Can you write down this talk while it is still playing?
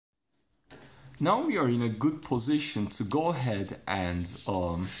Now we are in a good position to go ahead and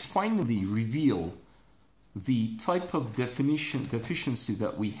finally reveal the type of deficiency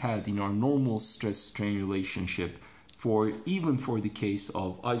that we had in our normal stress-strain relationship even for the case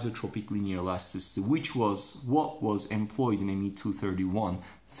of isotropic linear elasticity, which was what was employed in ME 231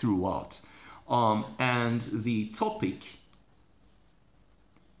 throughout. And the topic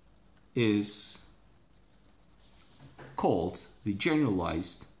is called the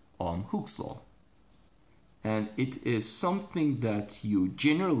generalized Hooke's law. And it is something that you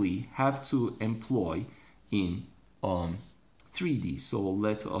generally have to employ in 3D. So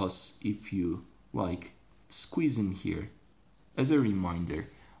let us, if you like, squeeze in here as a reminder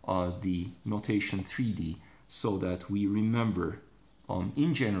the notation 3D so that we remember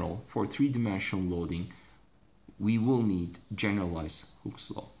in general for three-dimensional loading we will need generalized Hooke's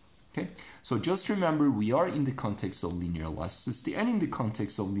law. Okay, so just remember we are in the context of linear elasticity, and in the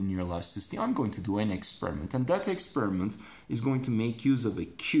context of linear elasticity I'm going to do an experiment, and that experiment is going to make use of a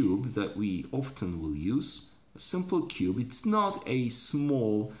cube that we often will use, a simple cube. It's not a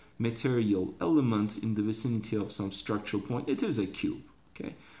small material element in the vicinity of some structural point, it is a cube.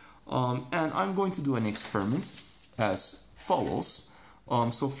 Okay, and I'm going to do an experiment as follows.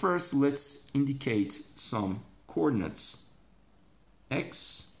 So first let's indicate some coordinates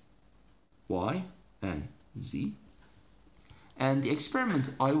x, y, and z. And the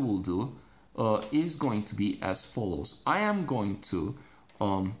experiment I will do is going to be as follows. I am going to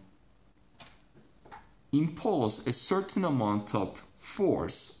impose a certain amount of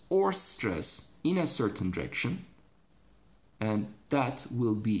force or stress in a certain direction, and that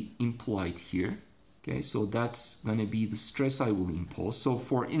will be implied here. Okay, so that's going to be the stress I will impose. So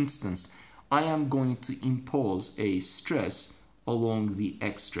for instance, I am going to impose a stress along the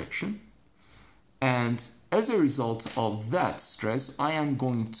x direction, and as a result of that stress I am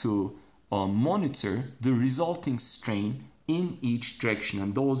going to monitor the resulting strain in each direction,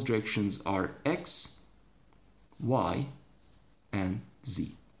 and those directions are x, y, and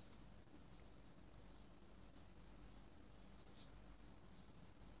z.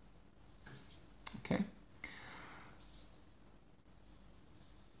 Okay.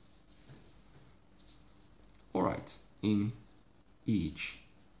 All right, in each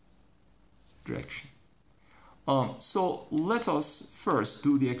direction. So let us first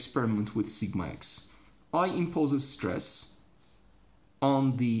do the experiment with sigma x. I impose a stress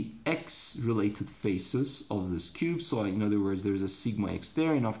on the x-related faces of this cube. So in other words, there's a sigma x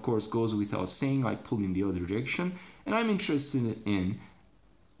there, and of course goes without saying I pull in the other direction, and I'm interested in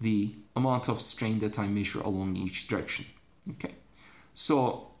the amount of strain that I measure along each direction. Okay,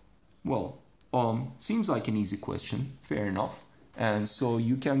 so well, seems like an easy question, fair enough. And so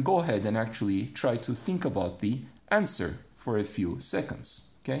you can go ahead and actually try to think about the answer for a few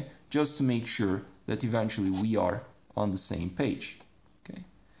seconds, okay, just to make sure that eventually we are on the same page. Okay,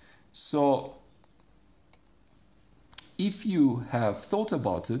 so if you have thought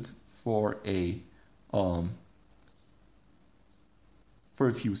about it for a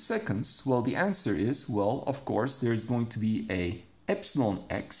few seconds, well, the answer is, well, of course there's going to be a epsilon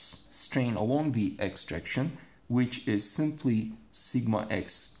x strain along the x direction, which is simply sigma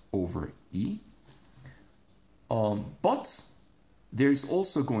x over E. But there's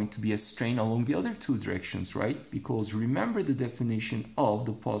also going to be a strain along the other two directions, right? Because remember the definition of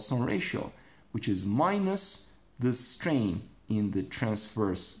the Poisson ratio, which is minus the strain in the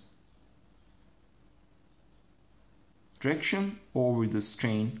transverse direction over the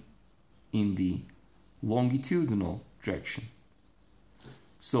strain in the longitudinal direction.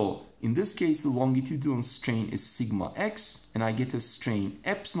 So in this case, the longitudinal strain is sigma x, and I get a strain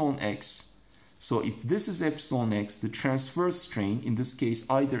epsilon x. So if this is epsilon x, the transverse strain, in this case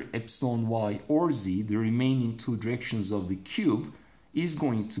either epsilon y or z, the remaining two directions of the cube, is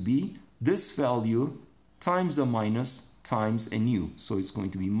going to be this value times a minus times a nu. So it's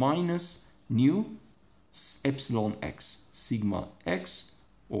going to be minus nu epsilon x, sigma x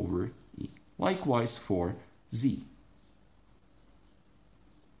over E. Likewise for z.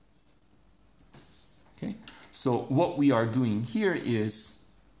 Okay, so what we are doing here is,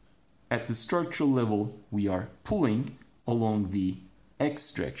 at the structural level, we are pulling along the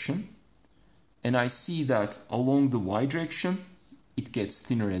x direction, and I see that along the y direction, it gets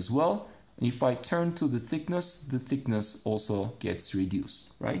thinner as well. And if I turn to the thickness also gets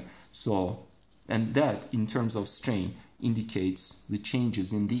reduced, right? So, and that, in terms of strain, indicates the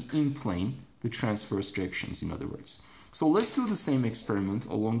changes in the in-plane, the transverse directions, in other words. So let's do the same experiment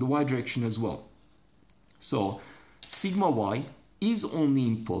along the y direction as well. So sigma y is only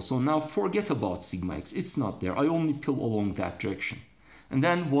imposed. So now forget about sigma x. It's not there. I only pull along that direction. And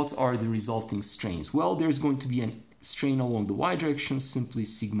then what are the resulting strains? Well, there's going to be a strain along the y direction, simply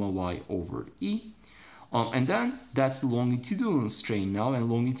sigma y over E. And then that's the longitudinal strain now, and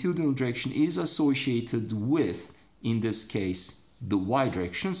longitudinal direction is associated with, in this case, the y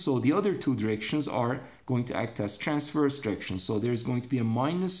direction. So the other two directions are going to act as transverse directions. So there's going to be a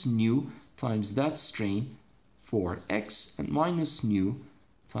minus nu times that strain for x and minus nu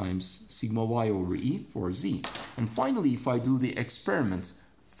times sigma y over E for z. And finally, if I do the experiment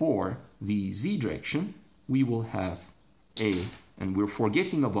for the z direction, we will have a, and we're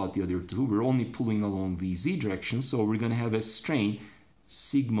forgetting about the other two, we're only pulling along the z direction, so we're going to have a strain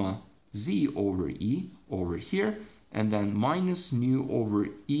sigma z over E over here, and then minus nu over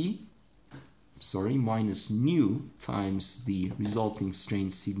E, sorry, minus nu times the resulting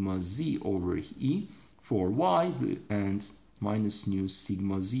strain sigma z over E for y, and minus nu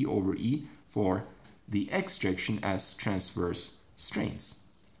sigma z over E for the x direction as transverse strains.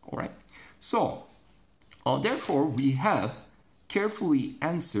 All right, so therefore we have carefully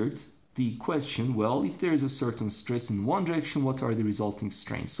answered the question, well, if there is a certain stress in one direction, what are the resulting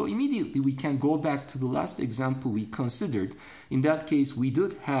strains? So immediately we can go back to the last example we considered. In that case, we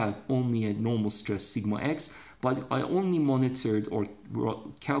did have only a normal stress sigma x, but I only monitored or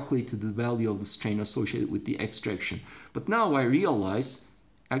calculated the value of the strain associated with the x direction. But now I realize,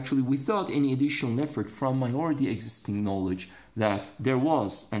 actually without any additional effort from my already existing knowledge, that there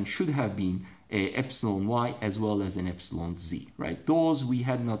was and should have been a epsilon y as well as an epsilon z, right? Those we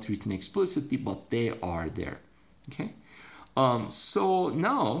had not written explicitly, but they are there, okay? So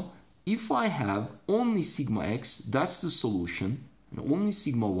now, if I have only sigma x, that's the solution, and only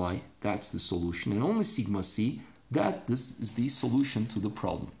sigma y, that's the solution, and only sigma c, this is the solution to the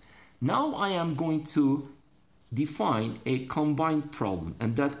problem. Now I am going to define a combined problem,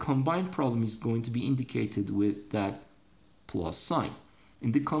 and that combined problem is going to be indicated with that plus sign.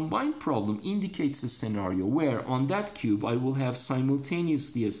 And the combined problem indicates a scenario where on that cube I will have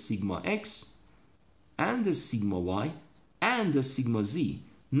simultaneously a sigma x and a sigma y and a sigma z,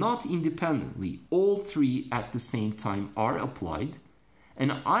 not independently. All three at the same time are applied,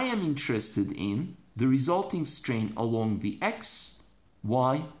 and I am interested in the resulting strain along the x,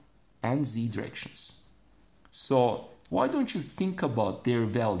 y, and z directions. So why don't you think about their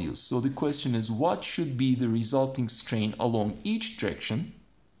values? So the question is, what should be the resulting strain along each direction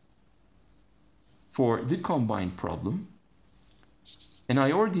for the combined problem? And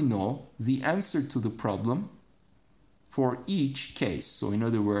I already know the answer to the problem for each case. So in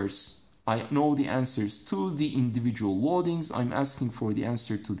other words, I know the answers to the individual loadings. I'm asking for the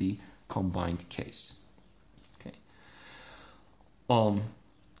answer to the combined case. Okay.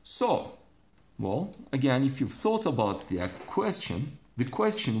 Well, again, if you've thought about that question, the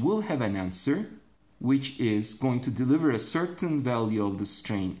question will have an answer which is going to deliver a certain value of the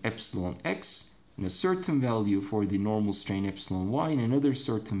strain epsilon x and a certain value for the normal strain epsilon y and another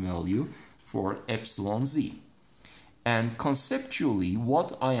certain value for epsilon z. And conceptually,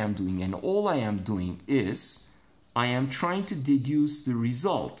 what I am doing, and all I am doing, is I am trying to deduce the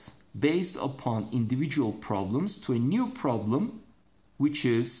result based upon individual problems to a new problem which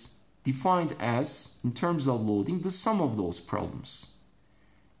is defined as, in terms of loading, the sum of those problems.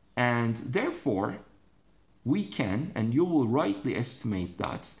 And therefore, we can, and you will rightly estimate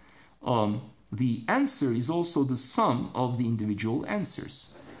that, the answer is also the sum of the individual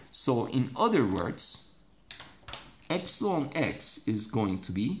answers. So in other words, epsilon x is going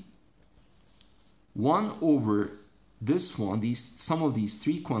to be 1 over this one, sum of these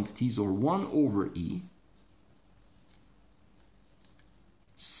three quantities, or 1 over E,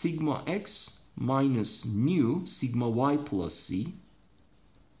 sigma x minus nu sigma y plus z,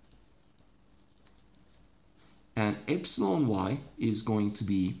 and epsilon y is going to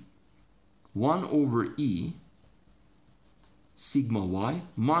be 1 over E sigma y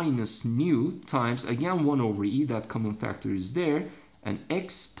minus nu times, again, 1 over E, that common factor is there, and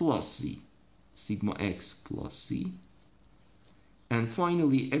x plus z, sigma x plus z. And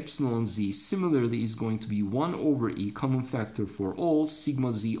finally, epsilon z similarly is going to be 1 over E, common factor for all,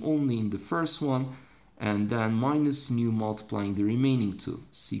 sigma z only in the first one, and then minus nu multiplying the remaining two,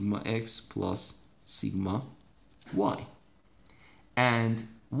 sigma x plus sigma y. And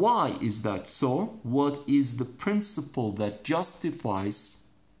why is that so? What is the principle that justifies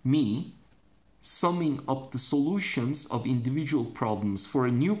me summing up the solutions of individual problems for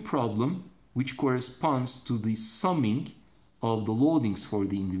a new problem which corresponds to the summing of the loadings for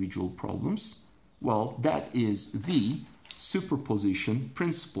the individual problems? Well, that is the superposition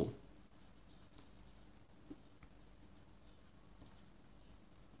principle.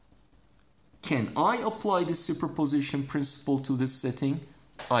 can I apply the superposition principle to this setting?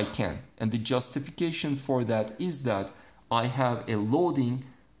 I can. And the justification for that is that I have a loading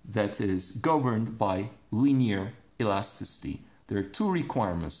that is governed by linear elasticity. There are two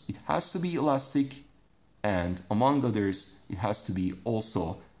requirements. It has to be elastic, and among others, it has to be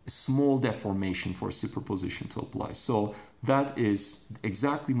also a small deformation for superposition to apply. So that is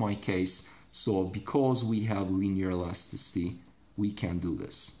exactly my case. So because we have linear elasticity, we can do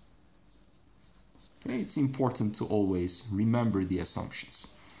this. Okay, it's important to always remember the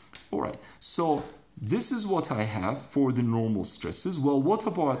assumptions. All right, so this is what I have for the normal stresses. Well, what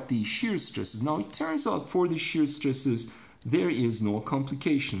about the shear stresses? Now, it turns out for the shear stresses, there is no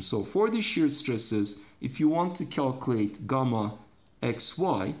complication. So for the shear stresses, if you want to calculate gamma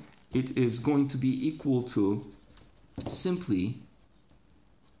xy, it is going to be equal to simply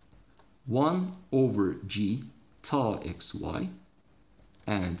 1 over g tau xy,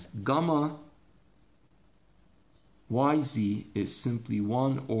 and gamma yz is simply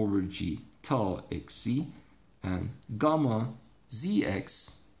 1 over g tau xz, and gamma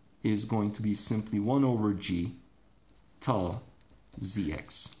zx is going to be simply 1 over g tau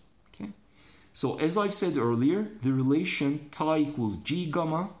zx. Okay, so as I've said earlier, the relation tau equals g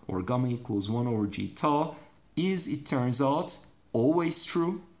gamma, or gamma equals 1 over g tau, is, it turns out, always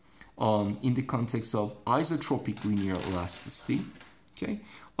true in the context of isotropic linear elasticity. Okay,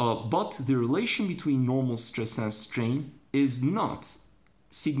 but the relation between normal stress and strain is not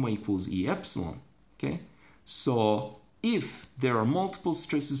sigma equals E epsilon. Okay, so if there are multiple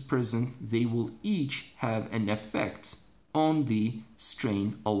stresses present, they will each have an effect on the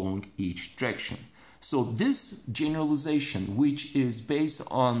strain along each direction. So this generalization, which is based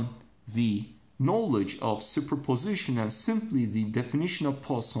on the knowledge of superposition and simply the definition of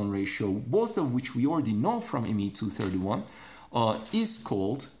Poisson ratio, both of which we already know from ME 231, is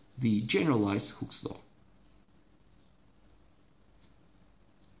called the generalized Hooke's law.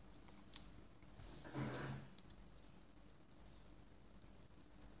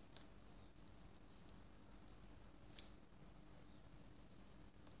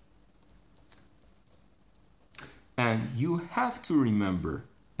 And you have to remember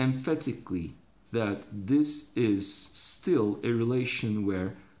emphatically that this is still a relation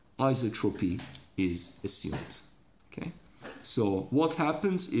where isotropy is assumed. Okay, so what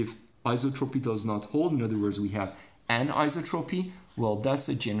happens if isotropy does not hold? In other words, we have anisotropy. Well, that's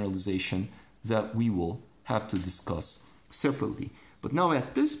a generalization that we will have to discuss separately. But now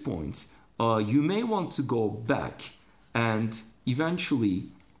at this point, you may want to go back and eventually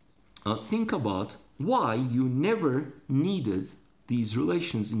think about why you never needed these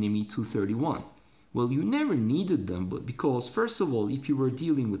relations in ME 231. Well, you never needed them, but because, first of all, if you were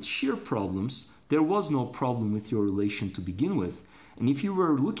dealing with shear problems, there was no problem with your relation to begin with. And if you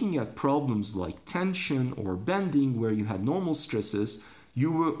were looking at problems like tension or bending, where you had normal stresses,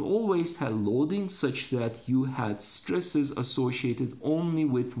 you were always had loading such that you had stresses associated only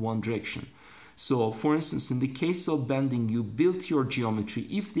with one direction. So, for instance, in the case of bending, you built your geometry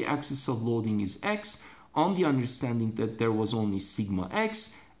if the axis of loading is x, on the understanding that there was only sigma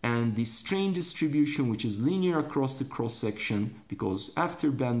x, and the strain distribution, which is linear across the cross-section, because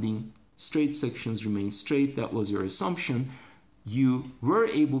after bending, straight sections remain straight. That was your assumption. You were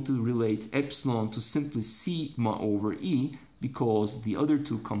able to relate epsilon to simply sigma over E, because the other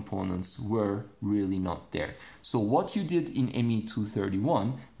two components were really not there. So what you did in ME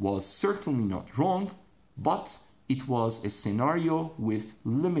 231 was certainly not wrong, but it was a scenario with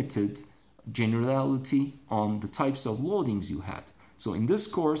limited generality on the types of loadings you had. So in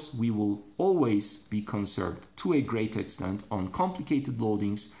this course, we will always be concerned to a great extent on complicated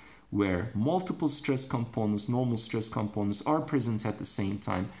loadings where multiple stress components, normal stress components are present at the same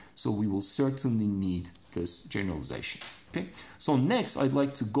time. So we will certainly need this generalization. Okay. So next, I'd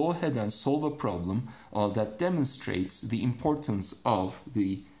like to go ahead and solve a problem that demonstrates the importance of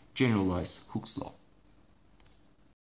the generalized Hooke's law.